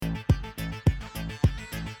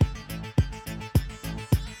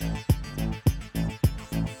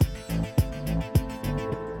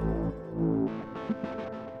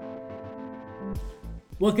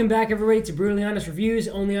Welcome back, everybody, to Brutally Honest Reviews,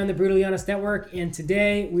 only on the Brutally Honest Network. And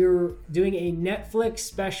today we're doing a Netflix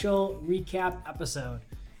special recap episode.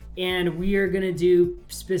 And we are going to do,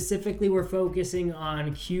 specifically, we're focusing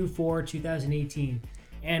on Q4 2018.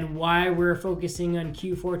 And why we're focusing on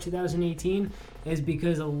Q4 2018 is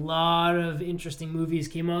because a lot of interesting movies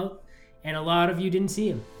came out, and a lot of you didn't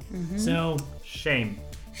see them. Mm-hmm. So, shame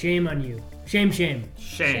on you. Shame.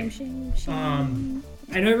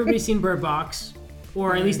 I know everybody's seen Bird Box.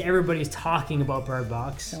 Or at least everybody's talking about Bird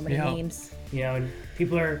Box. So many memes. You know, and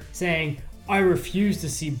people are saying, I refuse to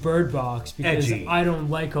see Bird Box because I don't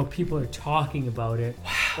like how people are talking about it.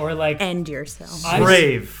 Or like... End yourself.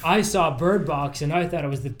 Brave. I saw Bird Box and I thought it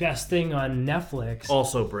was the best thing on Netflix.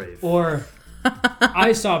 Also brave. Or...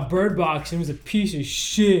 I saw Bird Box and it was a piece of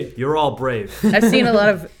shit. You're all brave. I've seen a lot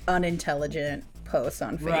of unintelligent posts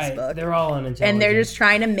on Facebook. Right, they're all unintelligent. And they're just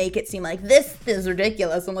trying to make it seem like this is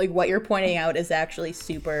ridiculous. And like what you're pointing out is actually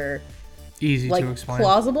super easy to explain.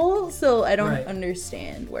 Plausible. So I don't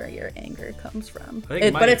understand where your anger comes from. But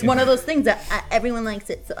it's one of those things that everyone likes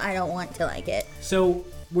it, so I don't want to like it. So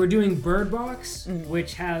we're doing Bird Box,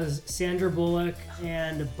 which has Sandra Bullock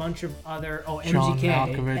and a bunch of other... Oh,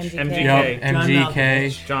 MGK.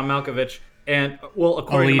 MGK. John Malkovich. And, well,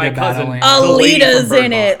 according Alita to my cousin, Alita's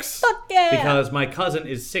in it. Fuck yeah. Because my cousin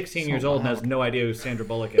is 16 years old and has no idea who Sandra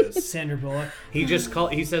Bullock is. Sandra Bullock. He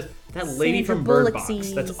says, that lady Sandra from Bird Box.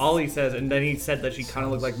 Bullock-sies. That's all he says. And then he said that she kind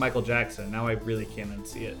of looked like Michael Jackson. Now I really can't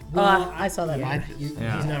unsee it. I saw that. Yeah, he's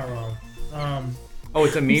not wrong. Oh,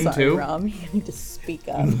 it's a meme Sorry, too? Rom, you need to speak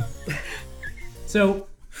up. So,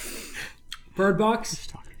 Bird Box,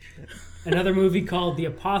 another movie called The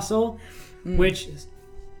Apostle, which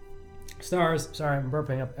stars, sorry, I'm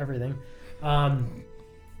burping up everything.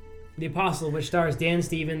 The Apostle, which stars Dan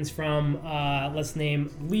Stevens from, let's name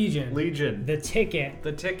Legion. The Ticket.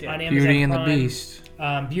 On Amazon Beauty and Prime. the Beast.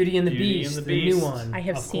 Beauty and the Beast, the new one. I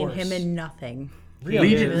have seen him in nothing.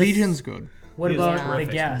 Really? Legion's good. What about The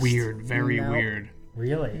Guest? Weird, very weird.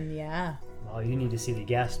 Really? Yeah. Well, you need to see The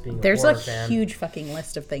Guest being There's a a horror fan. huge fucking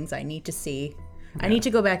list of things I need to see. I need to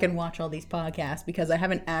go back and watch all these podcasts because I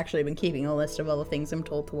haven't actually been keeping a list of all the things I'm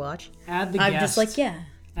told to watch. Add The I'm Guest. just like,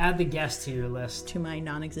 Add The Guest to your list. to my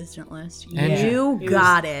non-existent list. Yeah. You It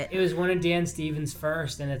got was, it. It was one of Dan Stevens'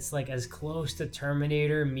 first, and it's like as close to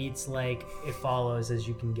Terminator meets like It Follows as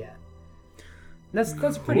you can get. That's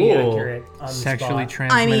pretty Cool. accurate on the Sexually spot.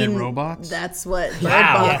 transmitted robots. That's what Bird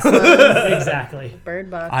Wow. Box was. Exactly.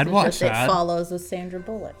 Bird Box I'd is watch just that. It Follows with Sandra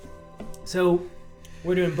Bullock. So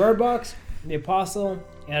we're doing Bird Box, The Apostle,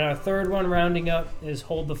 and our third one rounding up is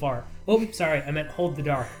Hold the Fart. Oh, sorry, I meant Hold the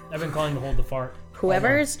Dark. I've been calling it Hold the Fart.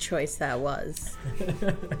 Whoever's choice that was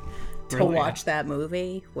to watch that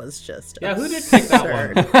movie was just who did pick that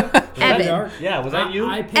absurd. one? Evan. Dark? Yeah, was that you?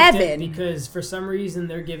 I picked Evan. it because for some reason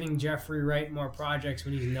they're giving Jeffrey Wright more projects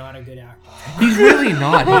when he's not a good actor. He's really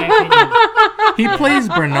not. In my opinion. He plays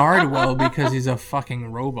Bernard well because he's a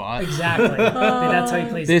fucking robot. Exactly. That's how he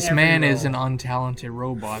plays This every man role. is an untalented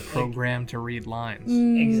robot programmed to read lines.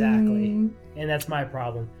 Exactly. And that's my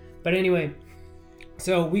problem. But anyway,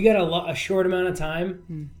 so we got a short amount of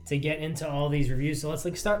time to get into all these reviews. So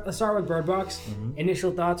let's start with Bird Box.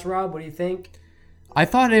 Initial thoughts, Rob, what do you think? I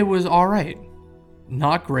thought it was all right.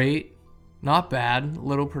 Not great. Not bad. A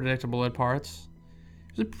little predictable at parts.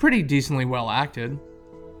 It was pretty decently well acted.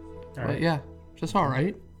 But yeah, just all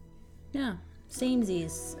right. Yeah,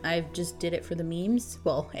 samesies. I just did it for the memes.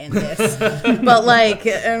 Well, and this. But like,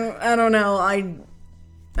 I don't know. I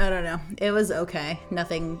don't know. It was okay.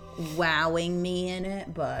 Nothing wowing me in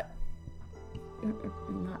it, but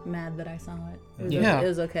I'm not mad that I saw it. It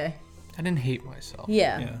was okay. I didn't hate myself.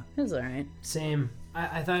 Yeah. It was all right. Same.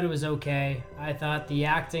 I thought it was okay. I thought the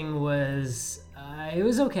acting was... it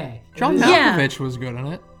was okay. John Malkovich was good in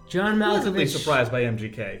it. John Pleasantly Malkovich... surprised by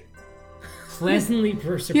MGK. Pleasantly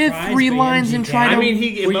surprised. He had 3 by lines and MGK. tried to... I mean,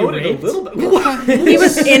 he Were you emoted a raped? little bit. He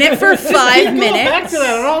was in it for 5 Back minutes. to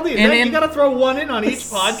that on all these. And You in- gotta throw one in on each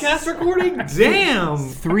podcast recording? Damn!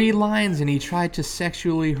 3 lines and he tried to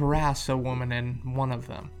sexually harass a woman in one of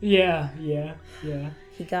them. Yeah.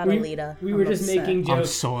 He got Alita. We were just making I'm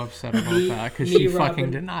jokes. so upset about that because me, she Robin.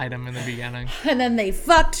 fucking denied him in the beginning. And then they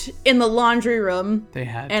fucked in the laundry room. They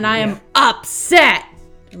had And to. I am upset.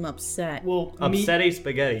 I'm upset. Well, Upsetty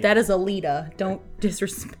spaghetti. That is Alita. Don't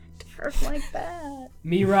disrespect her like that.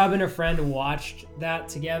 me, Rob, and a friend watched that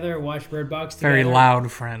together, watched Bird Box together. Very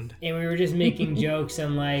loud friend. And we were just making jokes,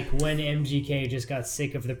 and like when MGK just got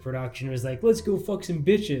sick of the production, it was like, let's go fuck some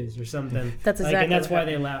bitches or something. That's like, exactly and that's what why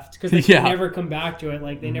they left. Because they Yeah. never come back to it.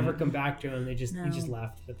 Like, they never come back to him. He just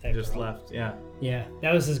left. But Just left, yeah. Yeah,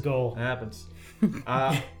 that was his goal. That happens.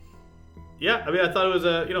 Yeah, I mean, I thought it was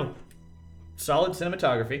a solid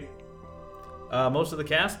cinematography. Most of the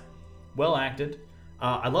cast, well acted.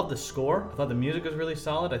 I love the score. I thought the music was really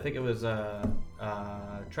solid. I think it was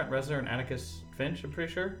Trent Reznor and Atticus Finch. I'm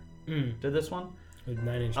pretty sure did this one. With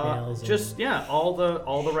 9 Inch Nails. All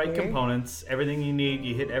the right components, everything you need.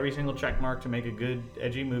 You hit every single check mark to make a good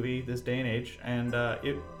edgy movie this day and age, and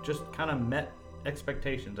it just kind of met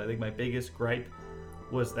expectations. I think my biggest gripe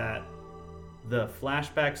was that the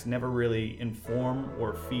flashbacks never really inform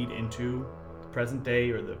or feed into the present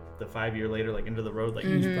day or the 5 year later, like into the road. Like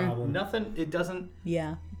problem. Nothing. It doesn't.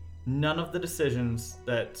 Yeah. None of the decisions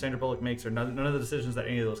that Sandra Bullock makes, or none of the decisions that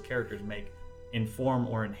any of those characters make, inform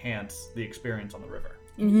or enhance the experience on the river.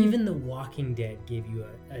 Even The Walking Dead gave you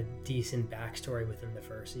a decent backstory within the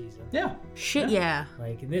first season. Yeah. Shit, yeah.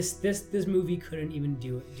 Like this movie couldn't even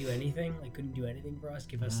do anything. Like couldn't do anything for us.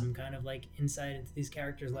 Give us some kind of like insight into these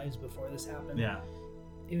characters' lives before this happened. Yeah.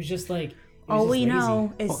 It was just like. All we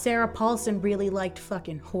know is Sarah Paulson really liked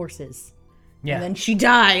fucking horses. Yeah. And then she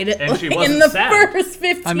died And she in wasn't the sad. first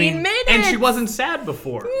 15 minutes. And she wasn't sad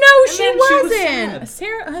before. No, And she then was wasn't.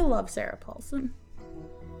 sad. I love Sarah Paulson.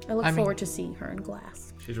 I look forward to seeing her in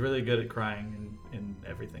Glass. She's really good at crying in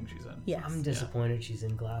everything she's in. Yes. I'm disappointed she's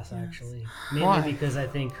in Glass, actually. Mainly Why? because I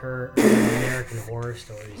think her American Horror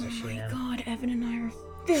Story is a sham. God, Evan and I are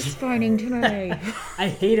fist fighting today. I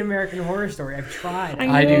hate American Horror Story. I've tried.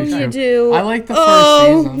 I do you too. do. I like the first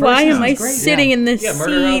season. Why am I season's great. sitting in this Yeah,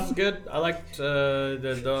 Murder seat? House is good. I liked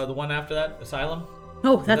the one after that, Asylum.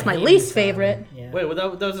 Oh, that's my hate least this favorite. Yeah. Wait,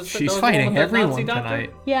 that was a, She's that was fighting the one with the Nazi everyone doctor?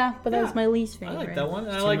 tonight. Yeah, but that was Yeah. my least I favorite. like that one.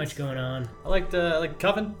 And Too much going on. I liked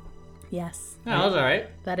Coven. Yes. Yeah, that was all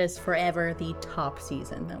right. That is forever the top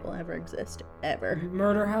season that will ever exist. Ever.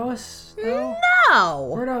 Murder House? No.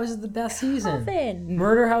 No! Murder House is the best season. Coven.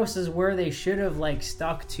 Murder House is where they should have like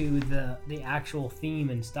stuck to the actual theme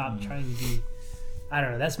and stopped trying to be. I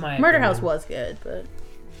don't know. That's my Murder opinion. House was good, but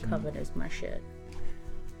Coven is my shit.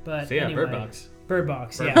 But So yeah, anyway, Bird Box. Bird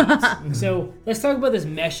Box, yeah. So let's talk about this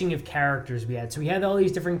meshing of characters we had. So we had all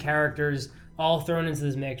these different characters all thrown into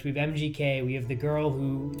this mix. We have MGK. We have the girl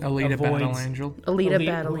who Alita avoids Battle Angel. Alita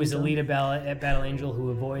Battle who is Angel. Alita Battle Angel, who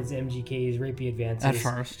avoids MGK's rapey advances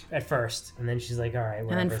At first. and then she's like, all right, And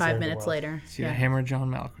whatever. then 5 minutes later. See, Hammer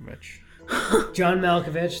John Malkovich. John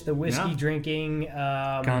Malkovich, the whiskey Yeah. drinking,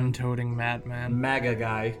 Gun-toting madman. MAGA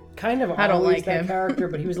guy. kind of I don't always like that him. character,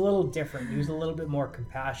 but he was a little different. He was a little bit more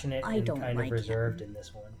compassionate I and don't kind like of reserved in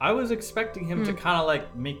this one. I was expecting him to kind of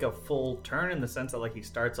like make a full turn in the sense that like he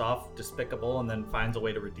starts off despicable and then finds a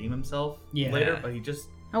way to redeem himself Yeah. later, but he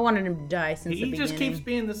I wanted him to die since the he beginning. just keeps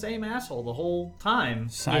being the same asshole the whole time.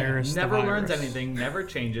 Cyrus the Never learns Virus. anything, never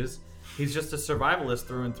changes. He's just a survivalist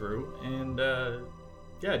through and through, and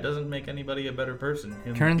yeah, it doesn't make anybody a better person.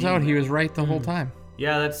 him Turns being out he there. was right the whole time.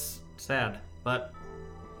 Yeah, that's sad, but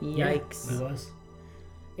Yikes. He was.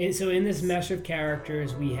 And so in this mesh of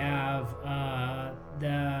characters, we have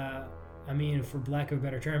for lack of a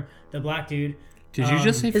better term, the black dude. Did you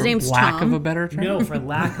just say his for name's lack Tom. of a better term? No, for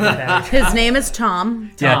lack of a better term. His name is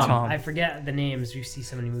Tom. Yeah, Tom. I forget the names. You see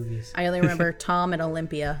so many movies. I only remember Tom and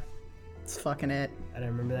Olympia. It's fucking it. I don't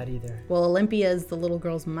remember that either. Well, Olympia is the little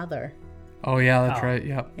girl's mother. Oh, yeah, that's Oh. right.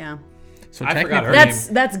 Yep. Yeah. So I forgot her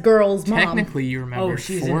technically, That's girl's mom. technically you remember Oh,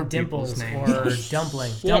 she's four in Dimples people's or names.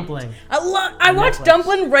 Dumpling. Shit. Dumpling. I watched Netflix.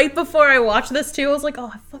 Dumpling right before I watched this too. I was like,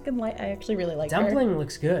 oh, I actually really like her. Dumpling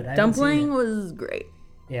looks good. I haven't seen Dumpling it. was great.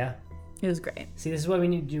 Yeah. It was great. See, this is why we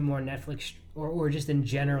need to do more Netflix or just in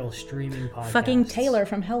general streaming podcasts. Fucking Taylor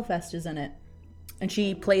from Hellfest is in it. And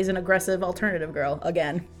she plays an aggressive alternative girl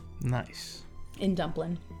again Nice. in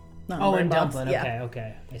Dumpling. Not Oh, Bird and Box. Dumpling. Yeah.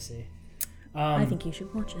 Okay. I see. I think you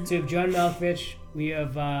should watch it. So we have John Malkovich. We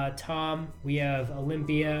have Tom. We have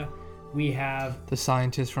Olympia. We have The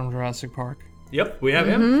scientist from Jurassic Park. yep, we have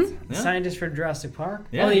him. the Yeah. scientist for Jurassic Park.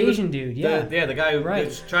 Yeah, oh, the he was- Asian dude. Yeah. The guy who Right.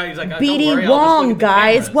 he's he's like, don't BD worry, I'll just look Wong, at the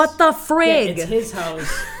guys. cameras." What the Yeah, frig? it's his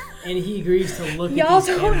house, and he agrees to look Y'all at these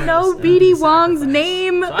don't cameras know and BD sacrifice. Wong's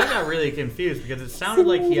name. So I got really confused because it sounded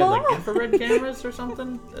like he had like What? infrared cameras or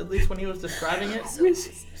something, at least when he was describing it.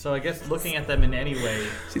 So I guess looking at them in any way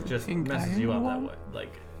just fucking guy messes on you the up that wall? way.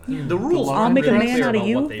 Like the rules I'll I'll aren't make a really man clear out of about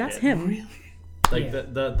you. what they That's did. him. Like Yeah.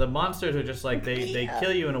 the monsters are just like they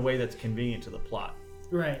kill you in a way that's convenient to the plot.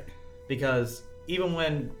 Right. Because even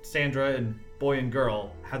when Sandra and boy and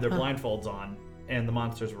girl had their blindfolds on and the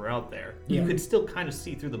monsters were out there, you could still kind of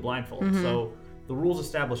see through the blindfold. So the rules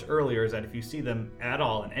established earlier is that if you see them at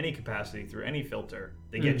all in any capacity through any filter,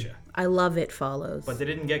 they get you. I love It Follows. But they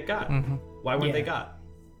didn't get got. Why weren't they Yeah. got?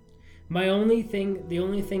 The only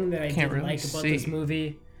thing that I Can't did really like about this see.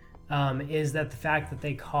 movie is that the fact that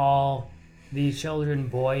they call the children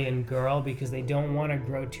boy and girl because they don't want to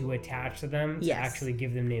grow too attached to them to Yes. actually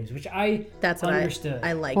give them names, which I That's what understood.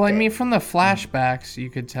 I liked. Well, I it. mean, from the flashbacks, you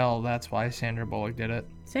could tell that's why Sandra Bullock did it.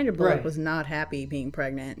 Sandra Bullock Right. was not happy being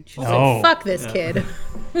pregnant. She's No. like, "Fuck this kid."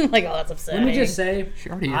 Like, oh, that's upsetting. Let me just say, She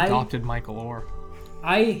already adopted Michael Orr.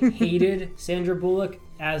 I hated Sandra Bullock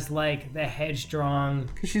as like the headstrong.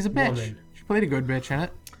 Because she's a bitch. Woman. She played a good bitch in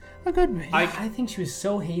it. A good bitch. I think she was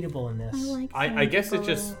so hateable in this. I guess it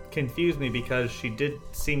just confused me because she did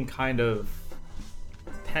seem kind of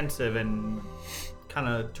pensive and kind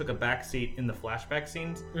of took a backseat in the flashback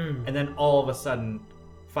scenes, and then all of a sudden,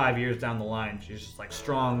 5 years down the line, she's just like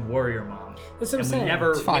strong warrior mom. That's what I'm and saying. we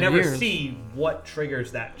never, It's 5 we never years. see what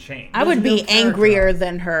triggers that change. I would no be character angrier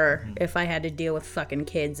than her if I had to deal with fucking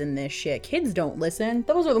kids in this shit. Kids don't listen.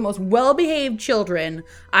 Those are the most well-behaved children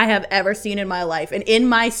I have ever seen in my life. And in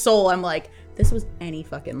my soul, I'm like, this was any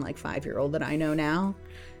fucking like 5-year-old that I know now.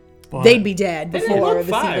 But- They'd be dead didn't before look this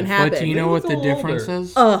 5. even But happened. But do you know what look the a little difference older.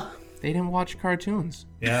 is? Ugh. They didn't watch cartoons.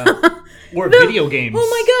 Yeah. Or video games. Oh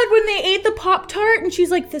my god, when they ate the Pop-Tart and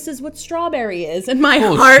she's like, this is what strawberry is. And my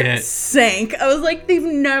Bullshit. heart sank. I was like, they've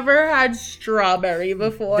never had strawberry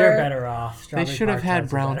before. They're better off. They Strawberry should have had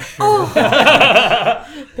Pop-Tarts are brown better.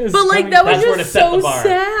 sugar. But like, that was That's where to just set so the bar.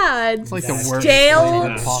 sad. It's like the worst Stale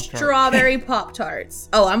flavored Pop-Tart. strawberry Pop-Tarts.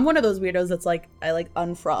 Oh, I'm one of those weirdos that's like, I like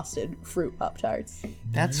unfrosted fruit Pop-Tarts.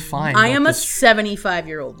 That's fine. I but am the a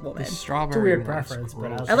 75-year-old woman. strawberry It's a weird one's preference, but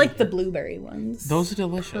gross. I like the blueberry ones. Those are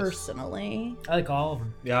delicious. personally. I like all of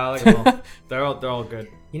them. Yeah, I like them all. They're all good.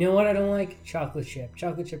 You know what I don't like? Chocolate chip.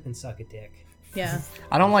 Chocolate chip can suck a dick. Yeah.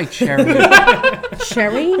 I don't like cherry.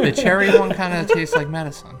 Cherry? The cherry one kind of tastes like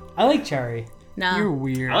medicine. I like cherry. Nah. You're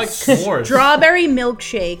weird. I like s'mores. Strawberry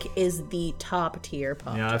milkshake is the top tier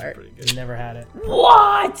Pop-Tart. Yeah, that's pretty good. Never had it.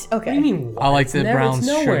 What? Okay. What do you mean? I like It's the never- brown it's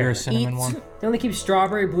nowhere. sugar cinnamon Eat- one. They only keep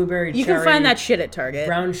strawberry, blueberry, You cherry, can find that shit at Target.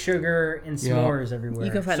 brown sugar, and Yeah. s'mores everywhere.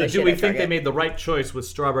 You can find So that do shit we at think they Target. made the right choice with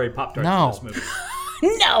strawberry Pop-Tarts No. in this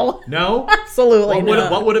movie? No. No? Absolutely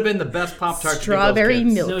What would have been the best Pop-Tart Strawberry to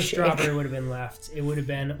give those kids? milk. No Milkshake. strawberry would have been left. It would have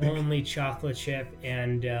been only chocolate chip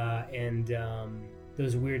and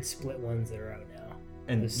those weird split ones that are out now.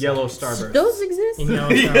 And Those yellow suckers. Starburst. Those exist? And yellow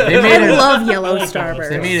Yeah. Starburst. They made I a- love yellow I like those. Starburst.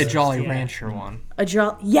 They made a Jolly Yeah. Rancher one.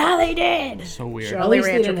 Yeah, they did. So weird. At Jolly least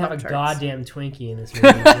they Rancher didn't have a Pop-Tarts. goddamn Twinkie in this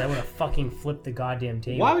movie. 'Cause I would have fucking flipped the goddamn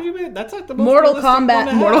table. Why would you make that's like the most Mortal realistic one Kombat.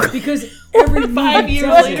 to Mortal. have. Because every 5 movie years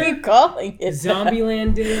does later, it. you calling it?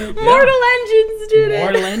 Zombieland did it. Mortal Engines did it.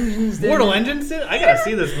 Mortal Engines did Mortal it. Engines did? I gotta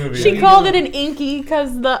see this movie. She called it an inky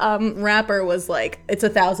because the rapper was like, it's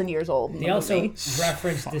 1,000 years old. in They the also movie.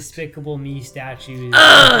 referenced Despicable Me statues,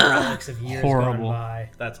 relics of years Horrible. gone by.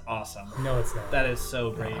 That's awesome. No, it's not. That is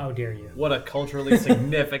so great. How dare you? What a culturally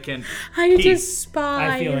significant I piece.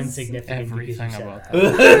 despise. I feel insignificant Everything because you about said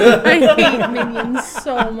that. I hate Minions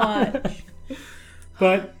so much.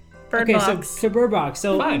 But Bird okay, Box. so Bird Box.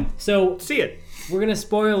 So Fine. So See it. we're gonna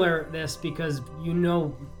spoiler this because you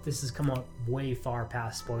know this has come out way far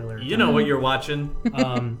past spoiler. You know what you're watching.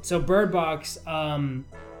 So Bird Box,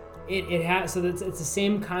 it has so it's the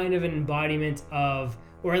same kind of an embodiment of,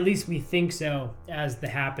 or at least we think so, as The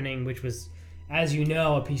Happening, which was, as you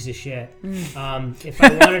know, a piece of shit. If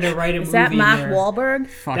I wanted to write a movie, Is that Mark there, Wahlberg?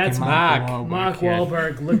 Fucking That's Mark Mark kid.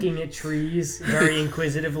 Wahlberg looking at trees very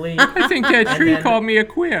inquisitively, I think that tree then- called me a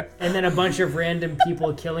queer. and then a bunch of random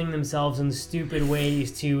people killing themselves in stupid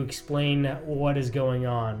ways to explain what is going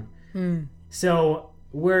on. So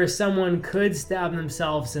where someone could stab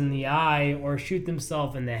themselves in the eye or shoot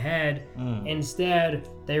themselves in the head, instead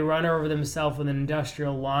they run over themselves with an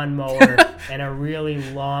industrial lawnmower and a really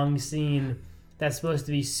long scene that's supposed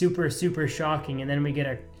to be super, super shocking, and then we get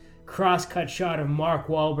a cross-cut shot of Mark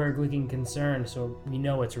Wahlberg looking concerned, so we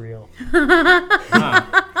know it's real.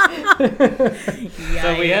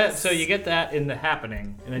 So you get that in The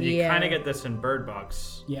Happening, and then you Yeah. kind of get this in Bird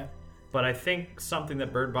Box. Yeah. But I think something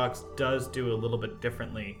that Bird Box does do a little bit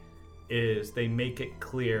differently is they make it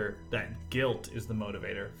clear that guilt is the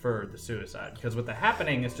motivator for the suicide. Because with The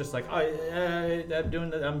Happening, it's just like,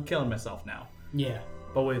 I'm killing myself now. Yeah.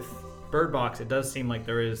 But with Bird Box, it does seem like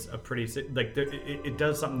there is a pretty it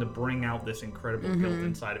does something to bring out this incredible guilt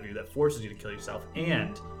inside of you that forces you to kill yourself.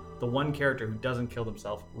 And the one character who doesn't kill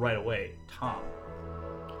himself right away, Tom.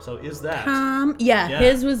 So is that Yeah, Yeah.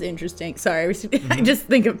 his was interesting. Sorry, I just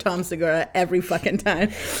think of Tom Segura every fucking time.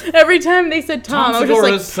 Every time they said Tom, I was just like,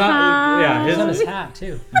 Segura's son? Tom. Yeah, He's on his his hat,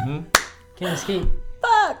 too. Can't escape.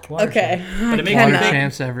 Fuck. Water Okay. But it makes Water me think,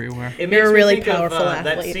 champs everywhere. it You're makes a me really think powerful of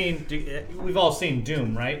that athlete. scene. We've all seen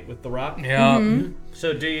Doom, right? With The Rock. Yeah. Mm-hmm.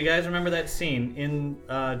 So do you guys remember that scene in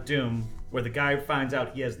Doom where the guy finds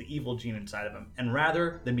out he has the evil gene inside of him, and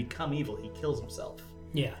rather than become evil, he kills himself.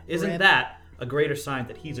 Yeah. Isn't that a greater sign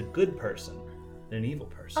that he's a good person than an evil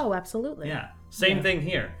person? Oh, absolutely. Yeah. Same thing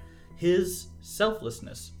here. His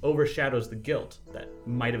selflessness overshadows the guilt that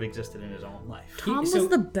might have existed in his own life. Tom So- was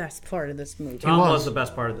the best part of this movie. Tom was. was the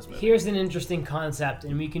best part of this movie. Here's an interesting concept,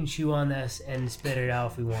 and we can chew on this and spit it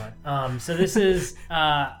out if we want. So this is,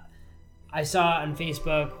 I saw on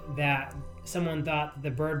Facebook that someone thought that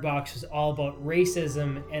the Bird Box was all about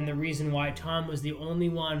racism, and the reason why Tom was the only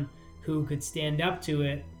one who could stand up to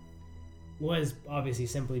it was obviously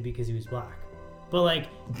simply because he was black. But like,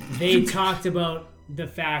 they talked about the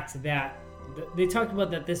fact that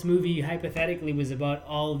that this movie hypothetically was about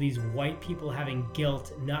all of these white people having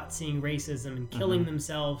guilt, not seeing racism, and killing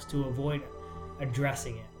themselves to avoid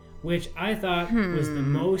addressing it, which I thought was the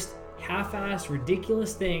most half-assed,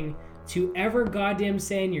 ridiculous thing to ever goddamn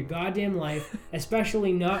say in your goddamn life,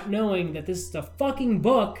 especially not knowing that this is a fucking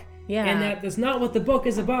book Yeah. and that that's not what the book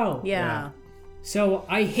is about. Yeah. So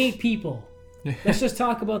I hate people. Let's just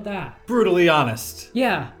talk about that. Brutally honest.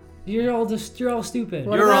 Yeah. You're all stupid.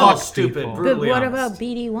 What You're about- all Fuck stupid. people. But Brutally what honest. about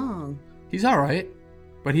BD Wong? He's all right,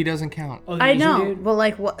 but he doesn't count. Oh, the I Asian know, dude? but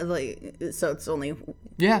like what? Like so, it's only.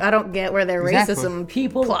 Yeah. I don't get where their Exactly. racism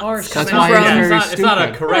People plots are come That's why from. he's very it's not a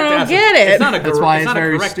stupid. correct I don't answer. get it. It's not a, That's why it's he's not a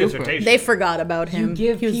very correct stupid. dissertation. They forgot about him. You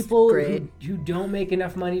give He was people great. who don't make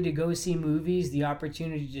enough money to go see movies the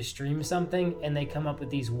opportunity to stream something, and they come up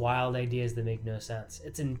with these wild ideas that make no sense.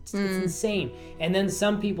 It's insane. And then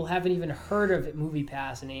some people haven't even heard of Movie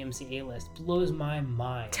Pass and AMC A-List. Blows my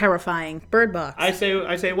mind. Terrifying. Bird Box. I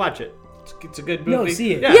say watch it. It's a good movie. No,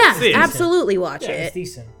 see it. yeah, see it. absolutely watch Yeah, it's it.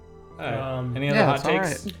 decent. All right. Um, Any other Yeah, hot it's all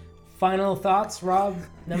takes? right. Final thoughts, Rob?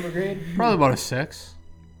 Number grade? Probably about a 6.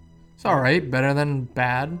 It's all right. Better than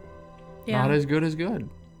bad. Yeah, Not as good as good.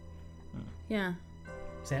 yeah.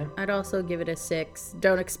 Sam? I'd also give it a 6.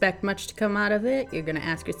 Don't expect much to come out of it. You're gonna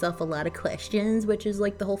ask yourself a lot of questions, which is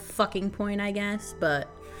like the whole fucking point, I guess. But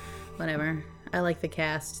whatever. I like the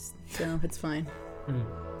cast, so it's fine.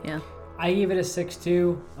 Yeah. I gave it a 6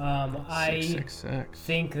 too. I 6.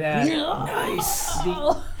 think that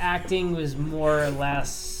the acting was more or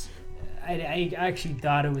less. I actually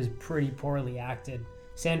thought it was pretty poorly acted.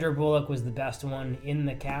 Sandra Bullock was the best one in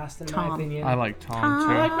the cast, in my Tom. opinion. I like Tom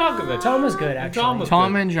I like too. Malkovich. Tom was good, actually. Tom was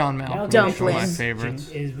Tom good. and John Malkovich are my Dumpling.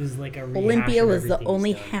 favorites. It was like a rehash Olympia of was the everything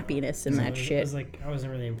only he's done. happiness in So that it was shit. like I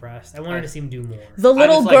wasn't really impressed. I wanted to see him do more. The I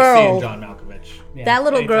little just like seeing girl, John Malkovich. Yeah. that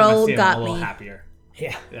little Anytime I girl see him, I'm got a little me. happier.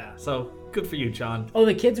 Yeah. Yeah. So good for you, John. Oh,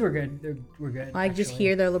 the kids were good. We're good. I just actually.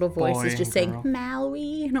 hear their little voices Boy just and saying girl.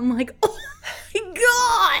 Maui, and I'm like, oh my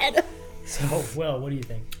god. So, Will, what do you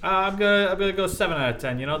think? I'm gonna go 7 out of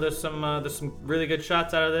 10. You know, there's some really good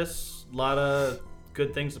shots out of this. A lot of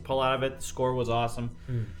good things to pull out of it. The score was awesome.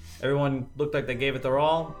 Everyone looked like they gave it their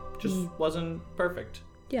all. Just wasn't perfect.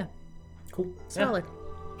 Yeah, Cool. solid.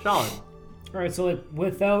 Solid. All right, so like,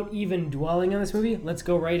 without even dwelling on this movie, let's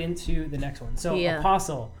go right into the next one. So, Yeah.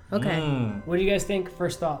 Apostle. Okay. What do you guys think?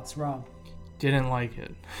 First thoughts, Rob. Didn't like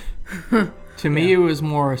it. To me, it was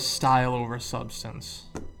more style over substance.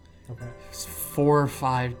 Okay. 4 or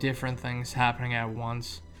 5 different things happening at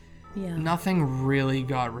once. Yeah. Nothing really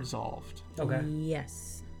got resolved. Okay.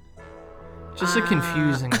 Yes. Just a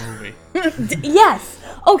confusing movie. Yes.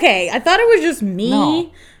 Okay. I thought it was just me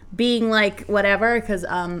No. being like whatever because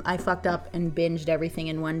I fucked up and binged everything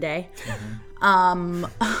in one day.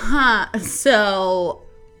 So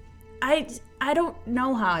I don't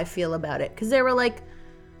know how I feel about it because there were like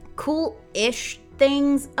cool-ish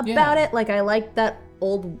things about Yeah. it. Like I liked that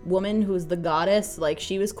old woman who's the goddess. Like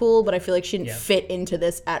she was cool, but I feel like she didn't Yeah. fit into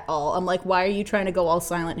this at all. I'm like, why are you trying to go all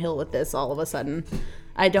Silent Hill with this all of a sudden?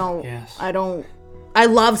 I don't. Yes. I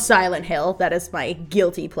love Silent Hill. That is my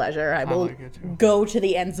guilty pleasure. I will like it too. go to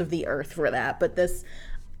the ends of the earth for that. But this,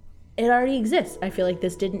 it already exists. I feel like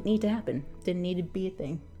this didn't need to happen. Didn't need to be a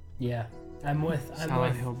thing. Yeah. I'm with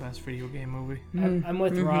Silent Hill, best video game movie. I'm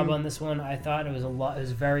with Rob on this one. I thought it was it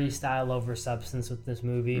was very style over substance with this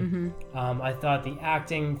movie. I thought the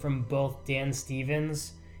acting from both Dan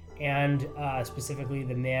Stevens and specifically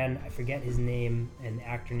the man, I forget his name, an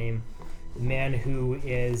actor name, the man who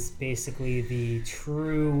is basically the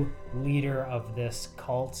true leader of this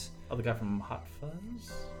cult. Oh, the guy from Hot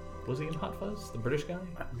Fuzz? Was he in Hot Fuzz? The British guy?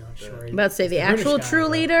 I'm not sure. I'm about to say the British actual guy, true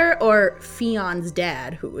but- leader or Fion's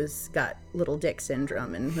dad, who was got little dick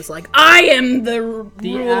syndrome and was like, I am the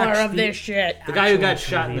ruler of this shit. The guy who got Actual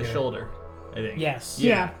shot in the leader. shoulder, I think. Yes.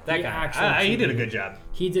 Yeah. That The guy. actual He did a true good job.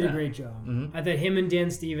 He did a great job. I thought him and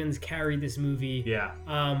Dan Stevens carried this movie. Yeah.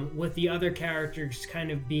 With the other characters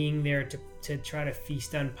kind of being there to try to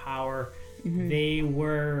feast on power they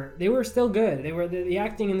were still good. The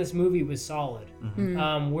acting in this movie was solid.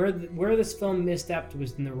 Where this film misstepped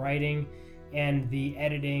was in the writing and the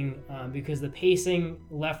editing, because the pacing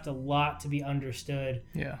left a lot to be understood.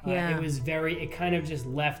 It kind of just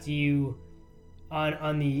left you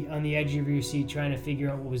on the edge of your seat trying to figure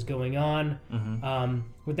out what was going on.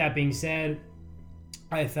 With that being said,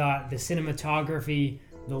 I thought the cinematography,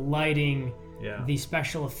 the lighting, the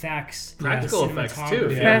special effects, practical effects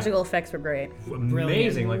too. Practical effects were great.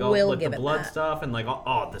 Amazing, like all We'll like the give it blood that. stuff and like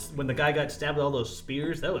when the guy got stabbed with all those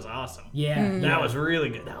spears, that was awesome. That was really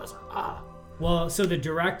good. That was Well, so the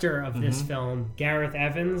director of this film, Gareth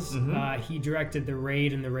Evans, he directed The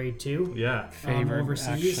Raid and The Raid 2. Favorite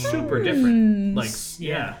overseas. action super different. Like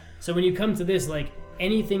So when you come to this, like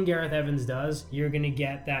anything Gareth Evans does, you're gonna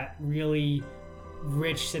get that really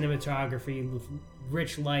rich cinematography, with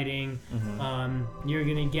rich lighting. You're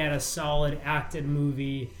gonna get a solid acted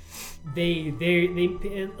movie.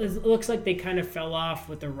 It looks like they kind of fell off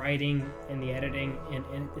with the writing and the editing,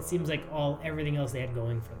 and it seems like everything else they had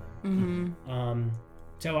going for them.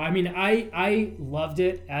 So I mean, I loved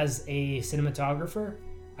it as a cinematographer.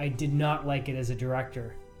 I did not like it as a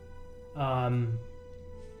director,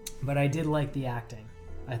 but I did like the acting.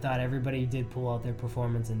 I thought everybody did pull out their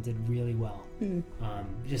performance and did really well.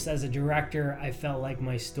 Just as a director, I felt like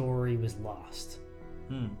my story was lost.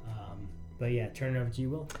 But yeah, turn it over to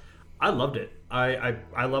you, Will. I loved it.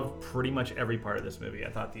 I loved pretty much every part of this movie.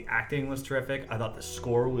 I thought the acting was terrific. I thought the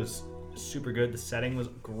score was super good. The setting was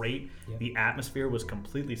great. The atmosphere was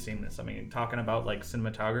completely seamless. I mean, talking about like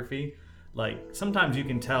cinematography, like sometimes you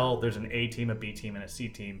can tell there's an A team, a B team, and a C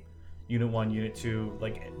team. Unit 1, Unit 2,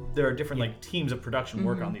 like there are different like teams of production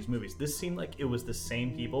work on these movies. This seemed like it was the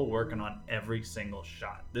same people working on every single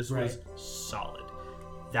shot. This was solid.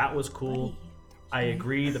 That was cool. I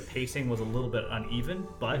agree the pacing was a little bit uneven,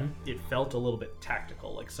 but it felt a little bit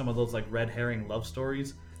tactical. Like some of those like red herring love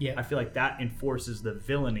stories. I feel like that enforces the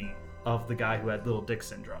villainy of the guy who had Little Dick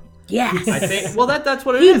syndrome. Yes. I think. Well, that's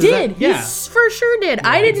what it He is. did. Yeah. He for sure did.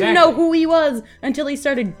 I didn't know who he was until he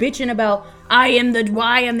started bitching about I am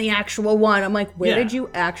the actual one. I'm like, where did you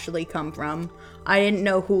actually come from? I didn't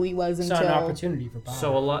know who he was until Saw an opportunity for power.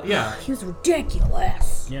 So a lot. Yeah. He was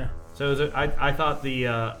ridiculous. Yeah. So it was I thought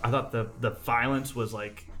the violence was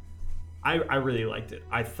like. I really liked it.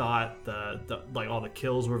 I thought the like all the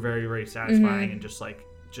kills were very, very satisfying and just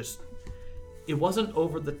it wasn't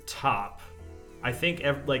over the top. I think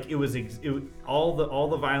all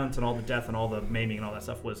the violence and all the death and all the maiming and all that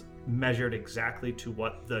stuff was measured exactly to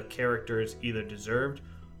what the characters either deserved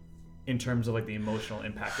in terms of like the emotional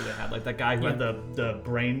impact that they had. Like that guy who had the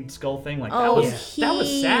brain skull thing, like that was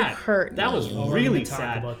sad. That was really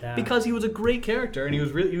sad about that. because he was a great character and he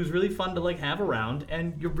was really fun to like have around,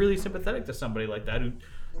 and you're really sympathetic to somebody like that who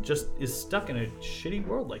just is stuck in a shitty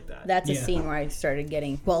world like that. That's a scene where I started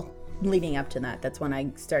getting leading up to that's when I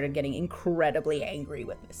started getting incredibly angry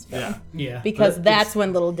with this film. Because that's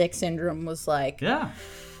when Little Dick syndrome was like,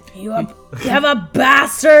 you have a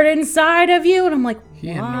bastard inside of you, and I'm like,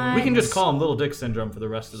 why? We can just call him Little Dick syndrome for the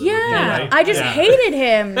rest of the review, right? I just hated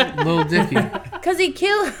him Little Dicky. because he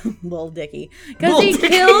killed Little Dicky because he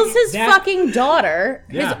kills his fucking daughter,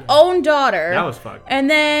 his own daughter. That was fucked. And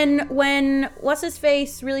then when what's his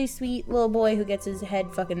face, really sweet little boy who gets his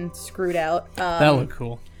head fucking screwed out. That looked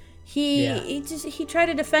cool. He tried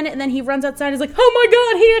to defend it, and then he runs outside and is like, oh my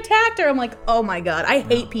god, he attacked her. I'm like, oh my god, I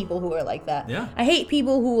hate people who are like that. I hate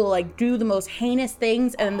people who will like do the most heinous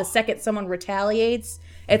things, and then the second someone retaliates,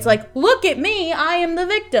 it's like, look at me, I am the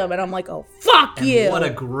victim. And I'm like, oh, fuck you. What a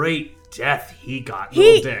great death he got,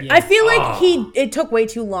 Little Dick. I feel like it took way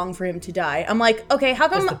too long for him to die. I'm like, okay, how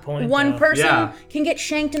come one person can get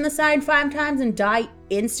shanked in the side 5 times and die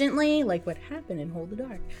instantly, like what happened in Hold the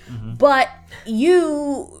Dark? But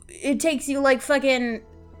it takes you like fucking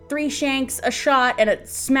 3 shanks, a shot, and a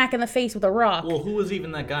smack in the face with a rock. Well, who was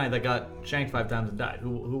even that guy that got shanked 5 times and died?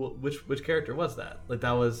 Which character was that? Like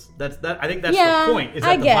that. I think that's the point. Is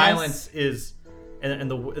that the violence is,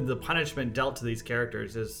 and the punishment dealt to these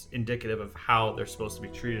characters is indicative of how they're supposed to be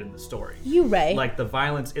treated in the story. You right. Like the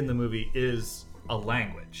violence in the movie is a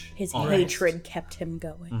language. His hatred kept him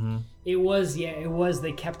going. It was.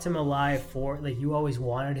 They kept him alive for like you always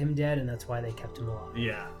wanted him dead, and that's why they kept him alive.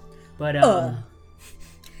 Yeah. But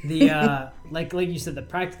like you said, the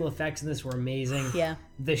practical effects in this were amazing. Yeah.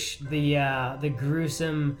 The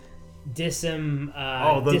gruesome debraining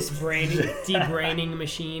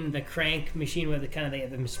machine, the crank machine where they have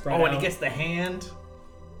them spread out. And he gets the hand.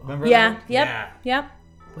 Remember Yeah. that? Yep.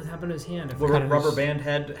 What happened to his hand? I Where forgot. Rubber Band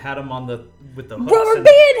Head had him on with the hooks. Rubber and-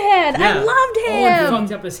 Band Head! I Yeah. loved Oh, it him!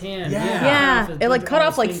 fucked up his hand. Yeah. Yeah, His- it like cut all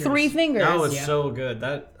off his like fingers. 3 fingers. That was Yeah. so good.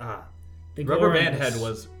 That The Rubber gore Band was- Head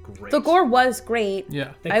was great. The gore was great.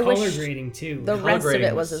 Yeah. The I color wish grading too. the Color rest of grading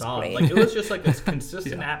it was as solid. great. Like it was just like this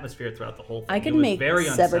consistent Yeah. atmosphere throughout the whole thing. I It could was make very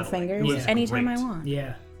severed unsettling. fingers It was anytime great. I want.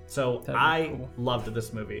 Yeah. So That'd be I cool. loved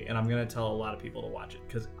this movie, and I'm gonna tell a lot of people to watch it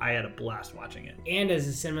because I had a blast watching it. And as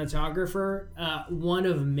a cinematographer, one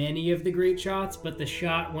of many of the great shots, but the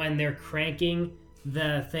shot when they're cranking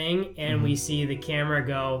the thing and we see the camera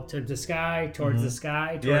go to the sky, towards the sky,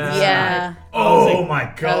 towards the sky. Yeah. Oh my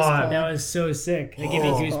was god! cool. That was so sick. It gave me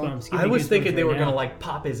goosebumps. Give I me was goosebumps thinking they right were now. gonna like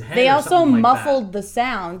pop his head. They or also something like muffled the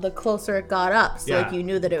sound the closer it got up. So Yeah. like you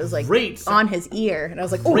knew that it was like Great sound. on his ear. And I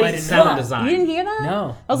was like, oh, Great I didn't sound know that. design. You didn't hear that?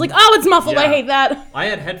 No. I was like, oh, it's muffled. I Yeah. hate that. that. I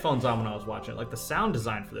had headphones on when I was watching it. Like the sound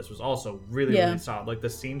design for this was also really Yeah. really solid. Like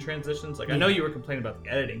the scene transitions. Like I know you were complaining about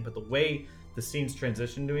the editing, but the way the scenes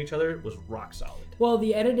transitioned to each other was rock solid. Well,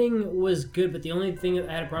 the editing was good, but the only thing that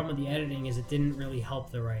I had a problem with the editing is it didn't really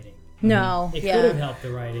help the writing. No. It could have Yeah. helped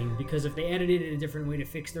the writing because if they edited it a different way to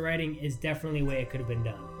fix the writing, is definitely a way it could have been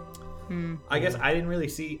done. I guess I didn't really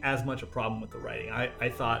see as much a problem with the writing. I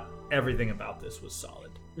thought everything about this was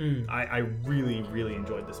solid. I really, really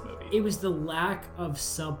enjoyed this movie. It was the lack of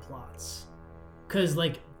subplots, because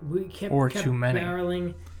like we kept Or kept too many.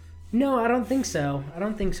 barreling. No, I don't think so. I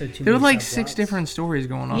don't think so. Too There were many like 6 subplots. different stories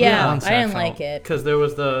going on. Yeah, at once, I didn't felt. like it. Because there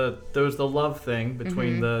was the love thing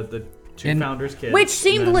between the two And- founders' kids, Which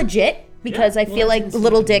seemed and then- legit because I Well, feel it like didn't seem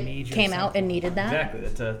Little like a Dick major came out and subplot. needed that. Exactly,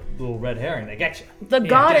 that's a little red herring. They get you. The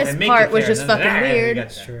goddess They make part you was care, just and then fucking they weird.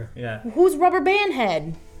 get you. True. Yeah, Who's Rubber Band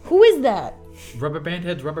Head? Who is that? Rubber Band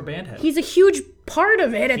Head's Rubber Band Head. He's a huge part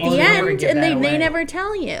of it at He's the never end, give and that they away. never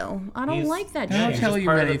tell you. I don't He's- like that They don't shit. tell just you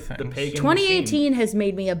part of many the things. pagan 2018 has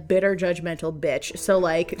made me a bitter, judgmental bitch. So,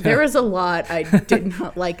 like, there is a lot I did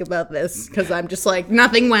not like about this because I'm just like,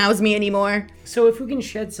 nothing wows me anymore. So if we can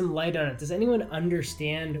shed some light on it, does anyone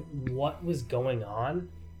understand what was going on?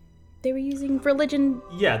 They were using religion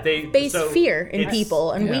Yeah, they based so fear in it's-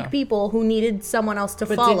 people and Yeah. weak people who needed someone else to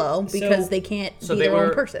But follow did- because so- they can't So be they their were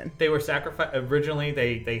own person. They were sacrificed originally.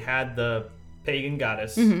 They had the pagan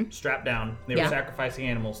goddess strapped down. They Yeah. were sacrificing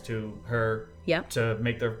animals to her Yep. to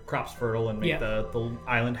make their crops fertile and make Yeah. the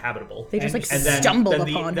island habitable. They just like and then, stumbled then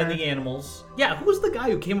upon then her. the animals. Yeah, who was the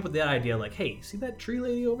guy who came up with that idea? Like, hey, see that tree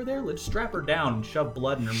lady over there? Let's strap her down and shove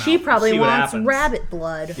blood in her mouth. She and probably see what wants happens." rabbit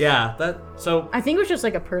blood. Yeah, that. So I think it was just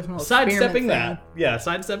like a personal sidestepping experiment that. Yeah,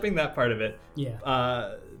 sidestepping that part of it. Yeah.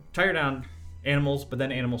 Tie her down, animals, but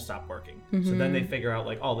then animals stop working. So then Mm-hmm. they figure out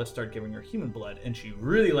like, oh, let's start giving her human blood, and she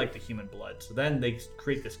really liked the human blood. So then they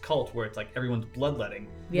create this cult where it's like everyone's bloodletting.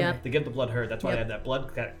 Yep. They give the blood her. That's why Yep. they had that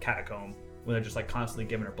blood catacomb where they're just like constantly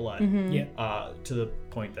giving her blood. Mm-hmm. Yeah. To the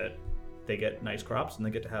point that they get nice crops and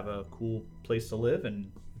they get to have a cool place to live, and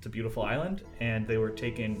it's a beautiful island. And they were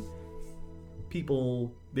taking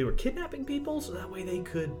people. They were kidnapping people so that way they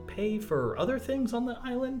could pay for other things on the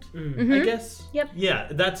island. I guess. Yep. Yeah,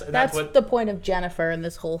 that's That's what. the point of Jennifer in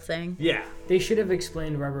this whole thing. Yeah, They should have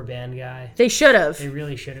explained Rubber Band Guy. They should have. They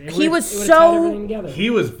really should have. It He would've- was it would've so- tied everything together. he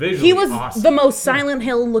was visually He was awesome. the most Silent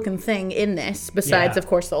Hill looking thing in this, besides, Yeah. of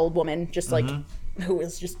course, the old woman, just like, who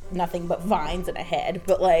was just nothing but vines and a head.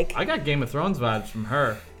 But, like, I got Game of Thrones vibes from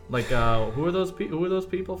her. Like, who are those? Who are those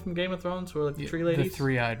people from Game of Thrones? Who are like the tree The ladies?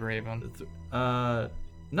 three-eyed raven.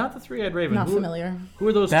 Not the three-eyed raven. not who, familiar. Who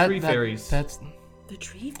are those tree That- fairies? That's The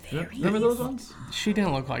tree fairies. Remember those ones? she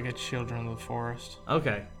didn't look like a children of the forest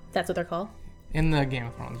Okay. That's what they're called? in the Game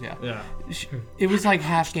of Thrones. Yeah, Yeah. It was like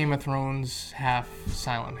half Game of Thrones, half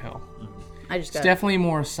Silent Hill. I just It's got definitely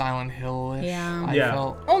more Silent Hill-ish. Yeah. I Yeah.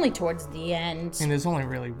 felt. only towards the end. And there's only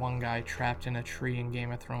really one guy trapped in a tree in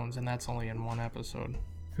Game of Thrones, and that's only in one episode.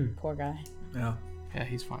 Poor guy. Yeah. Yeah,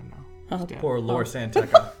 he's fine now. He's dead. Poor Lore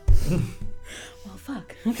Santeca. Well,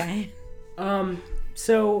 fuck. Okay.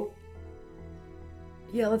 So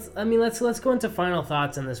yeah, let's go into final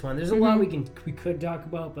thoughts on this one. There's a lot we could talk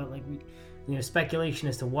about, but like speculation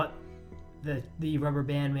as to what the Rubber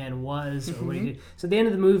Band Man was or what he did. So at the end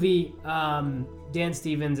of the movie, Dan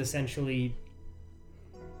Stevens essentially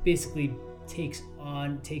basically takes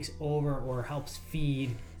over or helps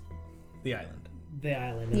feed the island. the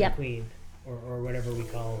island and Yep. the queen or whatever we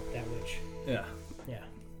call that witch. Yeah. Yeah.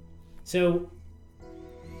 So,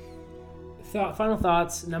 final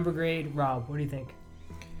thoughts, number grade, Rob. What do you think?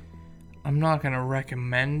 I'm not gonna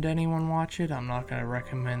recommend anyone watch it. I'm not gonna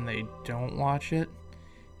recommend they don't watch it.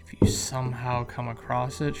 If you somehow come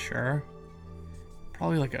across it, sure.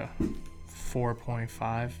 Probably like a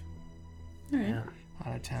 4.5 Yeah.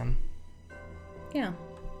 out of 10. Yeah.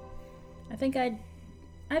 I think I'd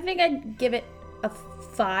I think I'd give it a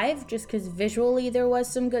 5 just because visually there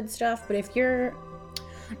was some good stuff. But if you're,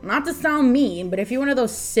 not to sound mean, but if you're one of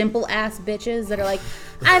those simple ass bitches that are like,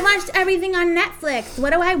 I watched everything on Netflix,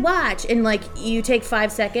 what do I watch? And like you take 5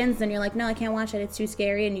 seconds and you're like, no, I can't watch it, it's too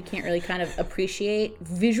scary, and you can't really kind of appreciate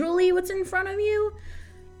visually what's in front of you.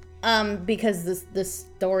 Because this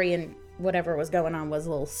story and whatever was going on was a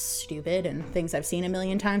little stupid and things I've seen a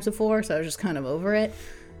million times before, so I was just kind of over it.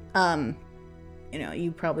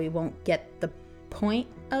 You probably won't get the point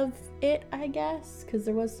of it, I guess, because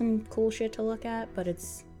there was some cool shit to look at, but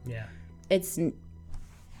it's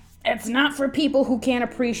not for people who can't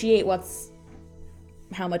appreciate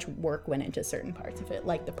how much work went into certain parts of it,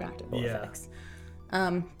 like the practical effects.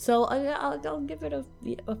 So I'll give it a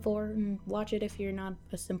 4 and watch it if you're not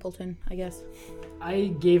a simpleton, I guess. I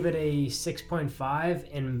gave it a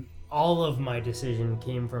 6.5, and all of my decision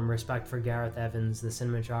came from respect for Gareth Evans, the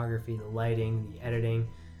cinematography, the lighting, the editing.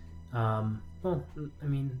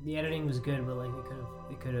 The editing was good, but like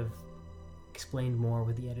they could have explained more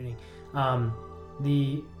with the editing.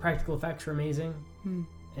 The practical effects were amazing.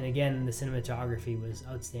 And again, the cinematography was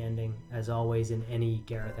outstanding, as always in any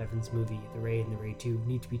Gareth Evans movie. The Raid and The Raid 2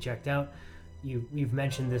 need to be checked out. We've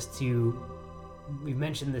mentioned this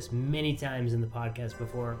many times in the podcast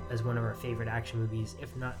before as one of our favorite action movies,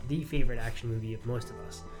 if not the favorite action movie of most of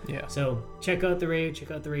us. Yeah. So check out The Raid,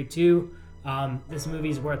 check out The Raid 2. This movie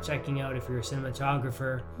is worth checking out if you're a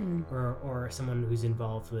cinematographer or someone who's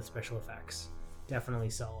involved with special effects. Definitely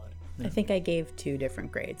solid. I think I gave 2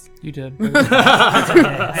 different grades. You did.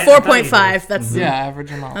 4.5. That's average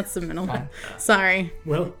amount. That's the minimum. Sorry.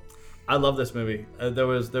 Well, I love this movie. There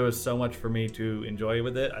was so much for me to enjoy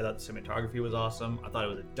with it. I thought the cinematography was awesome. I thought it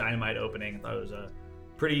was a dynamite opening. I thought it was a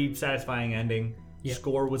pretty satisfying ending. Yep.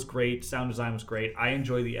 Score was great. Sound design was great. I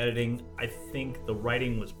enjoy the editing. I think the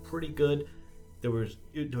writing was pretty good. There was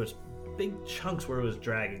big chunks where it was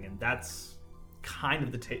dragging, and that's kind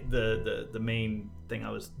of the main thing I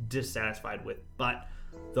was dissatisfied with. But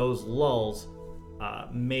those lulls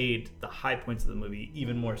made the high points of the movie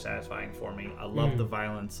even more satisfying for me. I loved the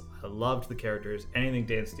violence. I loved the characters. Anything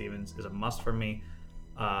Dan Stevens is a must for me.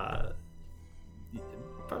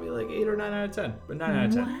 Probably like 8 or 9 out of 10, but 9 out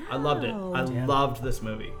of 10. Wow. I loved it. I loved this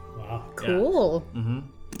movie. wow. Cool.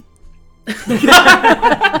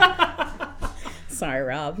 Yeah. Sorry,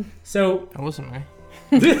 Rob. So, That wasn't me.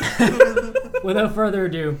 without further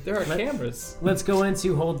ado, There are cameras. let's go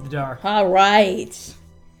into Hold the Dark. All right.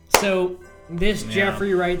 So, this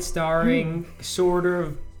Jeffrey Wright starring, sort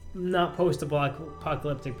of, not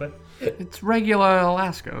post-apocalyptic, but It's regular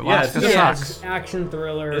Alaska. Alaska it's- sucks. action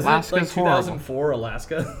thriller. Is Alaska's it like 2004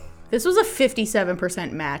 Alaska? This was a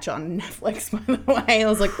 57% match on Netflix, by the way. I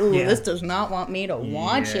was like, ooh, this does not want me to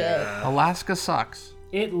watch it. Alaska sucks.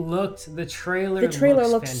 It looked, the trailer The trailer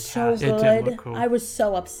looks looked so fantastic. It did good. look cool. I was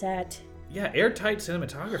so upset. Yeah, airtight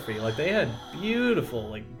cinematography. Like they had beautiful,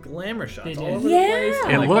 like glamour shots They all did. over Yeah. the place. It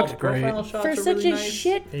and, like, all looked the profile great. shots For are such really a nice.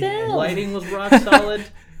 shit They film. Lighting was rock solid.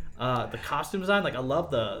 The costume design, like I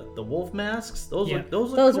love the wolf masks. Those Yeah. look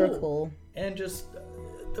those Those cool. were cool. And just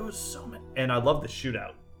there was so many. And I love the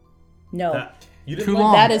shootout. No. You didn't Too like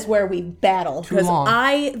long. That is where we battle. Too Because long.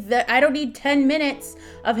 I don't need 10 minutes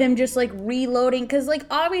of him just like reloading. Because like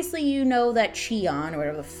obviously you know that Cheon, or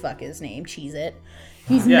whatever the fuck his name, Cheez-It.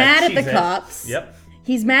 He's Yeah, mad at the Cheez-It. cops. Yep.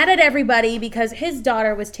 He's mad at everybody because his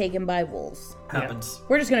daughter was taken by wolves. Happens.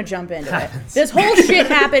 We're just gonna jump into it. This whole shit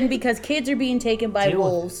happened because kids are being taken by Deal with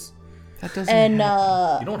wolves. That doesn't And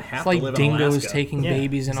happen. You don't have It's to like live in dingoes Alaska. taking Yeah,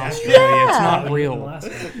 babies in exactly. Australia. It's Yeah. not real.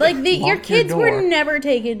 like your Lock your kids were door. never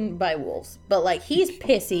taken by wolves, but like he's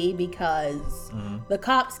pissy because the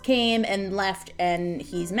cops came and left, and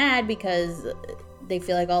he's mad because they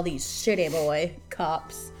feel like all these shitty boy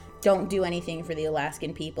cops don't do anything for the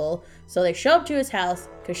Alaskan people. So they show up to his house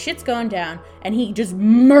because shit's going down, and he just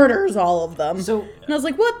murders all of them. So, And I was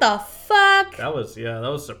like, what the fuck? That was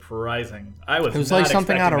surprising. I was. It was not like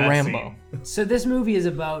something out of expecting that Rambo. scene. so this movie is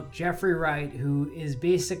about Jeffrey Wright, who is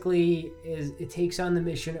basically it takes on the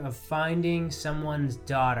mission of finding someone's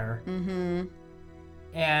daughter,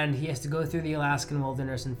 and he has to go through the Alaskan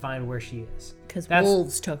wilderness and find where she is. Because That's-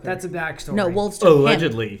 wolves took her. That's a backstory. no, wolves took him.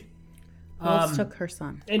 Allegedly. Wolves took her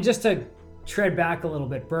son. And just to tread back a little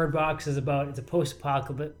bit, Bird Box is it's a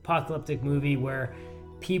post-apocalyptic movie where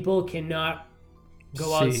people cannot go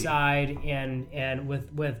See. outside and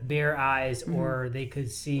with bare eyes, Mm-hmm. or they could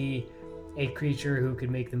see a creature who could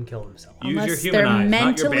make them kill themselves. Use your Unless human they're eyes, not your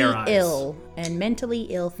mentally bare eyes. ill, and mentally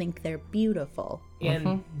ill think they're beautiful.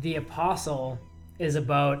 And The Apostle is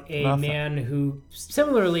about a Nothing. man who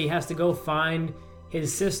similarly has to go find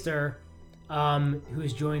his sister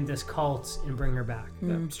who's joined this cult and bring her back.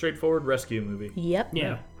 Yeah, straightforward rescue movie. Yep.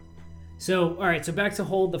 Yeah. So, all right. So back to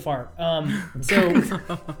Hold the Fart.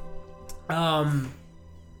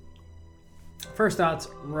 First thoughts,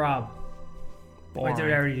 Rob. Why did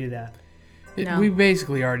I already do that? No. We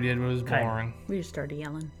basically already did. It was Okay. boring. We just started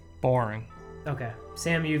yelling. Boring. Okay.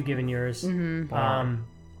 Sam, you've given yours. Boring.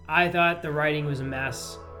 I thought the writing was a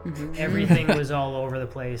mess. Everything was all over the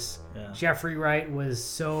place. Yeah. Jeffrey Wright was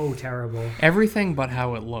so terrible. Everything but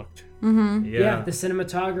how it looked. Yeah, the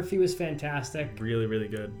cinematography was fantastic. Really, really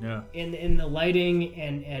good. Yeah. In the lighting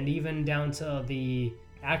and even down to the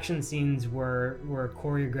action scenes were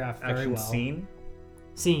choreographed very Action well. scene.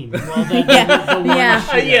 Well, the one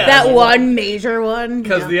Yeah. Yeah. That one major one.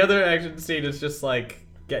 Because yeah. the other action scene is just like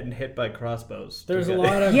getting hit by crossbows. There's a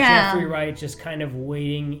lot of Yeah. Jeffrey Wright just kind of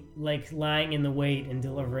waiting, like lying in the wait and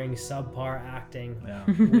delivering subpar acting, Yeah.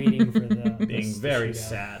 waiting for the Being the very shootout.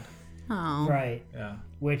 sad. Oh. Right. Yeah.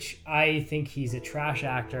 Which I think he's a trash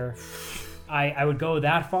actor. I would go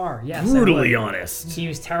that far. Yes. I Brutally would. honest. He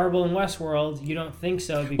was terrible in Westworld. You don't think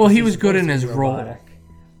so? Because Well, he he's was good supposed in to his be role. robotic.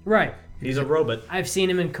 Right. He's a robot. I've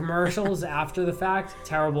seen him in commercials after the fact.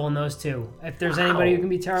 Terrible in those too. If there's anybody who can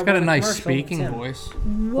be terrible, He's got a in nice commercial, speaking it's him. voice.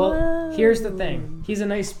 Well, here's the thing. He's a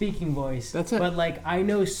nice speaking voice. That's it. But like, I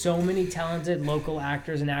know so many talented local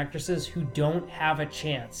actors and actresses who don't have a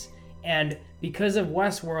chance, and because of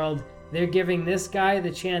Westworld, they're giving this guy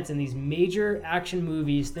the chance in these major action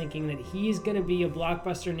movies, thinking that he's gonna be a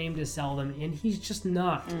blockbuster name to sell them, and he's just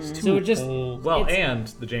not. So it just Well, it's- and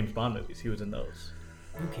the James Bond movies. He was in those.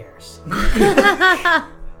 who cares?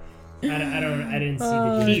 I didn't see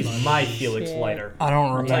the James He's Bond. my Felix Leiter. I don't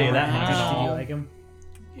remember. tell you that him much. at Did you all. like him?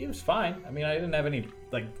 He was fine. I mean, I didn't have any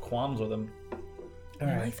like qualms with him. All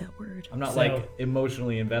I right. like that word. I'm not So- like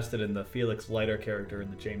emotionally invested in the Felix Leiter character in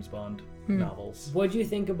the James Bond novels. What do you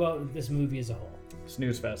think about this movie as a whole?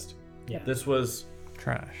 Snooze fest. Yeah. This was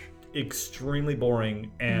Trash. extremely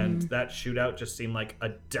boring, and that shootout just seemed like a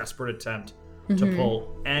desperate attempt to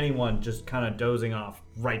pull anyone just kind of dozing off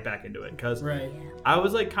right back into it. Because Right. I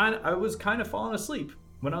was kind of falling asleep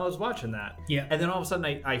when I was watching that. Yeah. And then all of a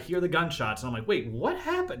sudden I hear the gunshots and I'm like, wait, what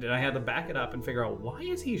happened? And I had to back it up and figure out, why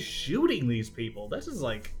is he shooting these people? This is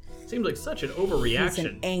like, seems like such an He's overreaction.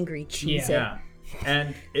 an angry cheese. Yeah.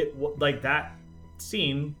 And like that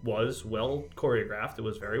scene was well choreographed. It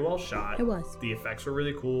was very well shot. It was. The effects were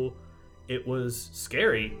really cool. It was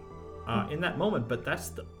scary in that moment, but that's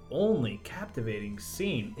the only captivating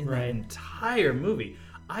scene in that Right. entire movie.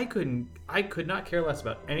 I could not care less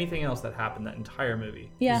about anything else that happened that entire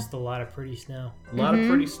movie. Yeah. Just a lot of pretty snow. A lot of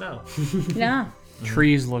pretty snow. Yeah.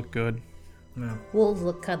 Trees look good. Yeah. Wolves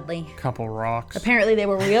look cuddly. Couple rocks. Apparently, they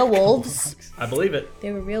were real wolves. I believe it.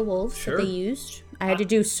 They were real wolves Sure. that they used. I had to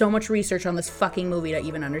do so much research on this fucking movie to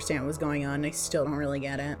even understand what was going on. I still don't really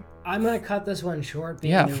get it. I'm gonna cut this one short because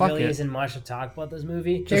Yeah, there fuck really it. isn't much to talk about this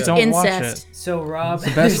movie. There's don't watch incest. it. So Rob,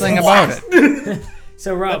 Best thing about it.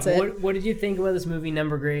 so Rob, That's it. what did you think about this movie?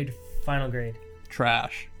 Number grade, final grade.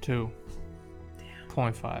 Trash.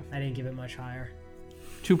 2.5. I didn't give it much higher.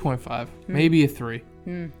 2.5. Maybe a 3.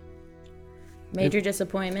 Major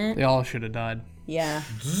disappointment. They all should have died. Yeah.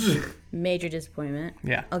 Major disappointment.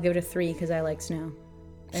 Yeah. I'll give it a 3 because I like snow.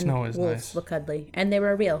 And Snow is wolves nice. look cuddly. And they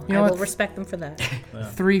were real. You know I will what? respect them for that.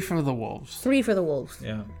 3 for the wolves. 3 for the wolves.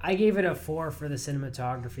 Yeah. I gave it a 4 for the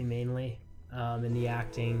cinematography mainly, and the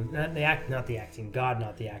acting. Not the acting. God,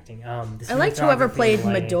 not the acting. The I liked whoever cinematography played and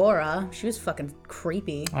lighting. Medora. She was fucking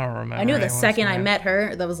creepy. I don't remember. I knew the anyone's second I name. met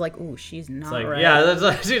her, that was like, ooh, she's not It's like, right. yeah, that's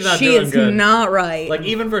like, she's not she doing is good. not right. Like,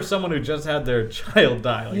 even for someone who just had their child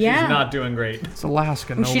die, like, Yeah. she's not doing great. It's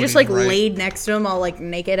Alaska. she just nobody's like right. laid next to him all like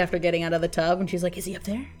naked after getting out of the tub, and she's like, is he up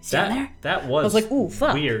there? Is he down there? That was, I was like, ooh,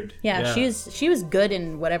 fuck. weird. Yeah, she was good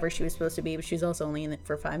in whatever she was supposed to be, but she was also only in it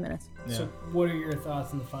for 5 minutes. So, what are your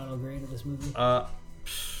thoughts on the final grade of this movie? I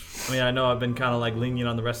mean, I know I've been kind of like lenient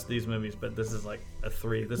on the rest of these movies, but this is like a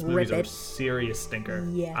 3. This movie's Rip a it. serious stinker.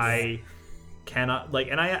 Yes. I cannot like,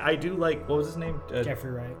 and I do like, what was his name? Jeffrey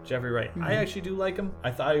Wright. Jeffrey Wright. I actually do like him. I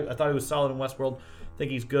thought he was solid in Westworld. I think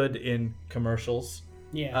he's good in commercials.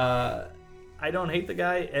 Yeah. I don't hate the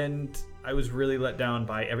guy, and I was really let down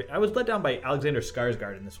by I was let down by Alexander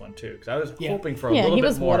Skarsgård in this one too, because I was hoping for a Yeah, little he bit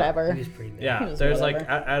was more. whatever. He's pretty mad. Yeah, was there's like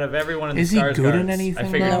whatever. out of everyone in the Is he good in Skarsgårds, anything,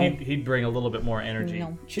 I figured though? he'd bring a little bit more energy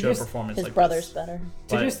No. Should to a just- performance His like brother's this. better.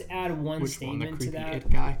 To But- just add one Which one? The statement to creepy that, it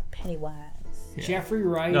guy? Pennywise. Jeffrey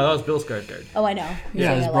Wright. No, that was Bill Skarsgård. Oh, I know. You're Yeah,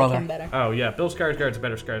 saying his I brother. like him better. Oh yeah, Bill Skarsgård's a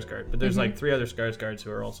better Skarsgård, but there's like 3 other Skarsgårds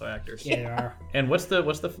who are also actors. Yeah, there are. And what's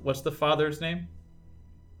the father's name?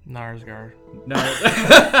 Narsgard. No.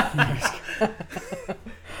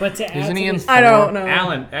 But to add Isn't to he in this- Thor? I don't know.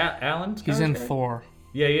 Alan. He's in Skarsgård? Thor.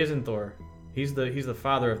 Yeah, he is in Thor. He's the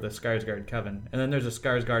father of the Skarsgård coven, and then there's a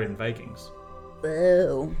Skarsgård in Vikings.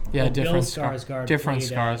 Boo. Yeah, Bill different Skarsgård different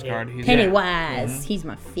played, Skarsgård. yeah. He's Pennywise. He's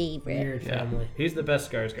my favorite. Weird Yeah. family. He's the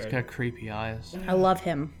best Skarsgård. got creepy eyes. I love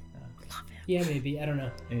him. Yeah, maybe. I don't know.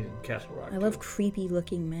 And he's in Castle Rock. I love creepy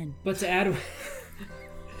looking men. But to add,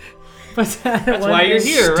 That's why you're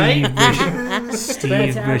here, right? Steve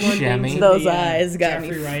But to add one thing Buscemi. to Those the, eyes got me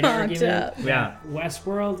Jeffrey Wright fucked argument, up. Yeah.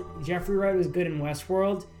 Westworld. Jeffrey Wright was good in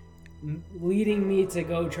Westworld, leading me to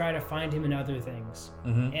go try to find him in other things.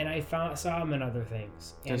 And I saw him in other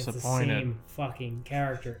things. And it's the Disappointed. same fucking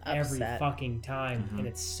character every Upset. fucking time, and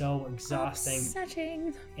it's so exhausting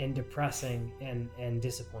Upsetting. and depressing and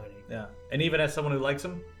disappointing. Yeah. And even as someone who likes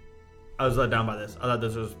him, I was let down by this. I thought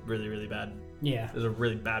this was really, really bad. Yeah. This is a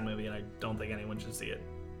really bad movie, and I don't think anyone should see it.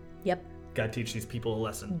 Yep. Gotta teach these people a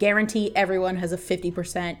lesson. Guarantee everyone has a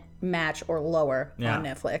 50% match or lower Yeah. on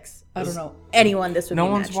Netflix. I don't know anyone this would No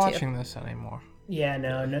be one's matched watching this anymore. Yeah,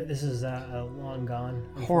 no, this is long gone.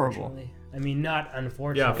 Horrible. Unfortunately. I mean, not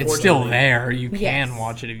unfortunately. It's still there. You can Yes.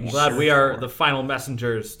 watch it if you Glad we search are for the it. final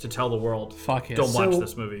messengers to tell the world. Fuck it. Don't watch So-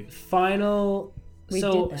 this movie. Final. We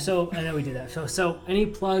so did that. so I know we did that. So any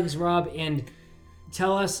plugs, Rob, and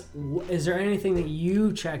tell us, is there anything that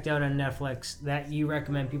you checked out on Netflix that you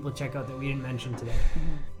recommend people check out that we didn't mention today?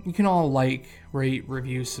 You can all like, rate,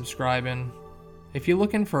 review, subscribe, and if you're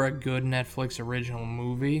looking for a good Netflix original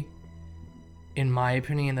movie, in my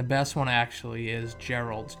opinion, the best one actually is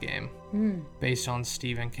Gerald's Game, based on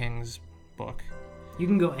Stephen King's book. You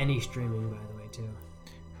can go any streaming, by the way, too.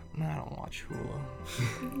 I don't watch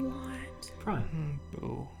Hulu. What? Prime.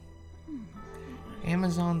 Boo.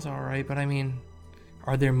 Amazon's alright, but I mean,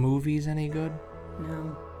 are their movies any good?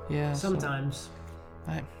 No. Yeah. so Sometimes.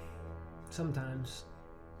 I- Sometimes.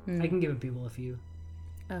 I can give people a few.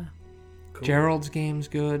 Cool. Gerald's Game's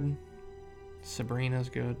good. Sabrina's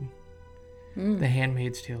good. The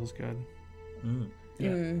Handmaid's Tale's good.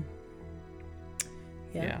 Yeah.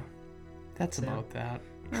 Yeah. That's So- about that.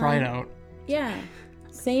 Try it out. Yeah.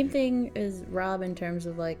 Same thing as Rob in terms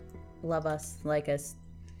of like love us, like us,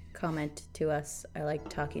 comment to us. I like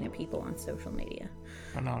talking to people on social media.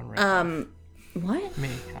 But not on Reddit. What? Me.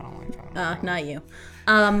 I don't like talking about Not you.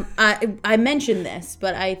 I mentioned this,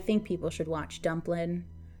 but I think people should watch Dumplin'.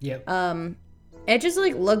 Yep. It just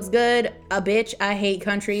like looks good. A bitch. I hate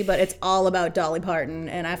country, but it's all about Dolly Parton,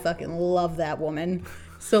 and I fucking love that woman.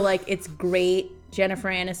 So like, it's great. Jennifer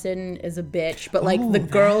Aniston is a bitch, but like Oh, the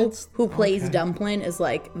girl that's- who plays okay. Dumplin' is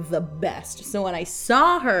like the best. So when I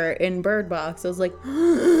saw her in Bird Box, I was like,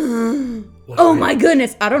 oh my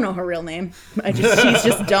goodness. I don't know her real name. She's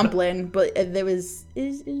just Dumplin', but there was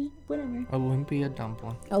whatever. Olympia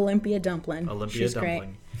Dumpling. Olympia Dumplin'. Olympia She's great.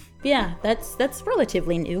 Dumpling. Yeah, that's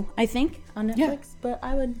relatively new, I think, on Netflix. Yeah. But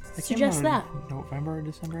I would It came suggest out that. in November or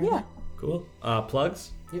December. I Yeah. think. Cool.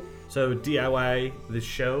 Plugs? Yep. So DIY, the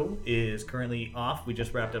show is currently off. We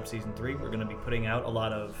just wrapped up season 3. We're going to be putting out a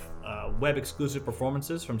lot of web exclusive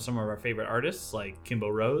performances from some of our favorite artists like Kimbo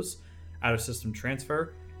Rose, Out of System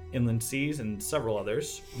Transfer, Inland Seas, and several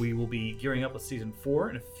others. We will be gearing up with season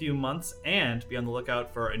 4 in a few months, and be on the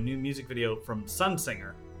lookout for a new music video from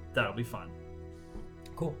Sunsinger. That'll be fun.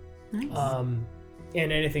 Cool. Nice.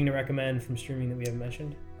 And anything to recommend from streaming that we haven't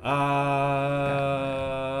mentioned?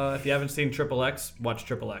 If you haven't seen Triple X, watch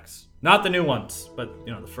Triple X. Not the new ones, but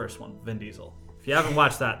the first one, Vin Diesel. If you haven't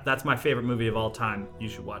watched that, that's my favorite movie of all time. You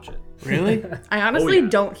should watch it. Really? I honestly yeah.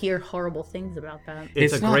 don't hear horrible things about that.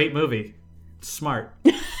 It's It's a not- great movie. It's smart.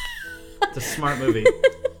 It's a smart movie.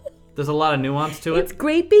 There's a lot of nuance to It's it.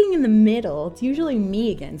 great being in the middle. It's usually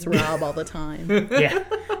me against Rob all the time. Yeah.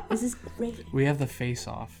 This is great. We have the face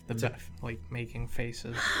off. Like making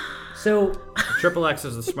faces. So Triple X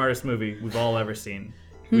is the smartest movie we've all ever seen.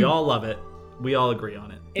 We all love it. We all agree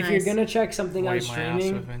on it. if Nice. you're gonna check something on Wipe my ass with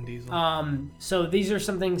streaming, Vin Diesel. so these are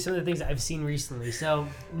some of the things I've seen recently. So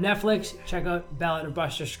Netflix, check out Ballad of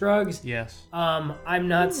Buster Scruggs. yes. I'm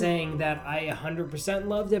not saying that I 100%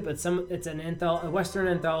 loved it, but it's a Western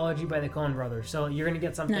anthology by the Coen Brothers. So you're gonna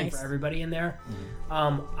get something Nice. for everybody in there.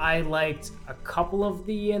 I liked a couple of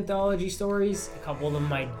the anthology stories. A couple of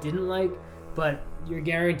them I didn't like, but you're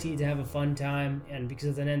guaranteed to have a fun time. And because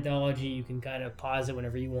it's an anthology, you can kind of pause it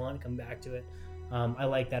whenever you want, come back to it. I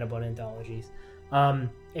like that about anthologies.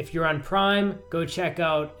 If you're on Prime, go check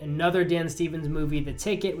out another Dan Stevens movie, The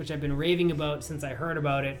Ticket, which I've been raving about since I heard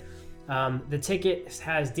about it. The Ticket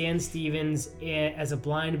has Dan Stevens as a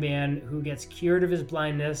blind man who gets cured of his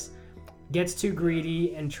blindness, gets too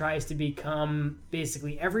greedy, and tries to become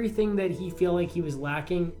basically everything that he feel like he was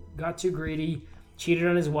lacking, got too greedy, cheated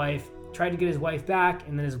on his wife, tried to get his wife back,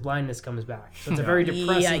 and then his blindness comes back. So it's a very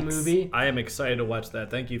depressing Yikes. movie. I am excited to watch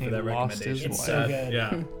that. Thank you for He that lost his recommendation. It's so good.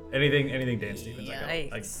 Yeah. Anything Dan Stevens,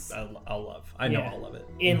 Yikes. I'll love. I know Yeah. I'll love it.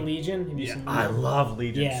 In Legion, have you Yeah, seen I Legion? love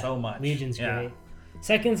Legion Yeah, so much. Legion's Yeah. great.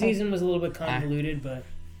 Second season was a little bit convoluted, but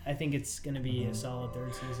I think it's going to be a solid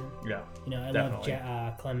third season. Yeah. You know, I Definitely.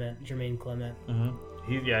 love Jermaine Clement.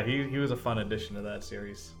 He was a fun addition to that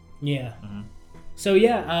series. Yeah. So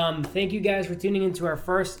yeah, thank you guys for tuning into our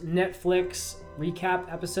first Netflix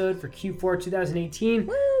recap episode for Q4 2018.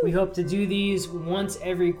 We hope to do these once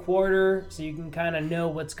every quarter so you can kind of know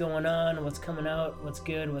what's going on, what's coming out, what's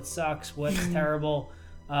good, what sucks, what's terrible,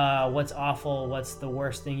 what's awful, what's the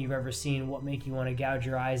worst thing you've ever seen, what make you want to gouge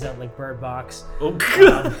your eyes out like Bird Box. Oh,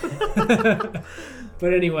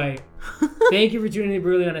 But anyway, thank you for tuning in to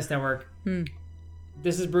Brutally Honest Network.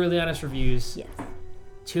 This is Brutally Honest Reviews. Yes.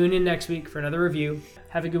 Tune in next week for another review.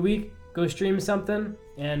 Have a good week. Go stream something,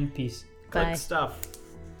 and peace. Bye. Good stuff.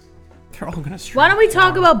 They're all gonna stream. Why don't we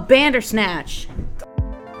talk about Bandersnatch?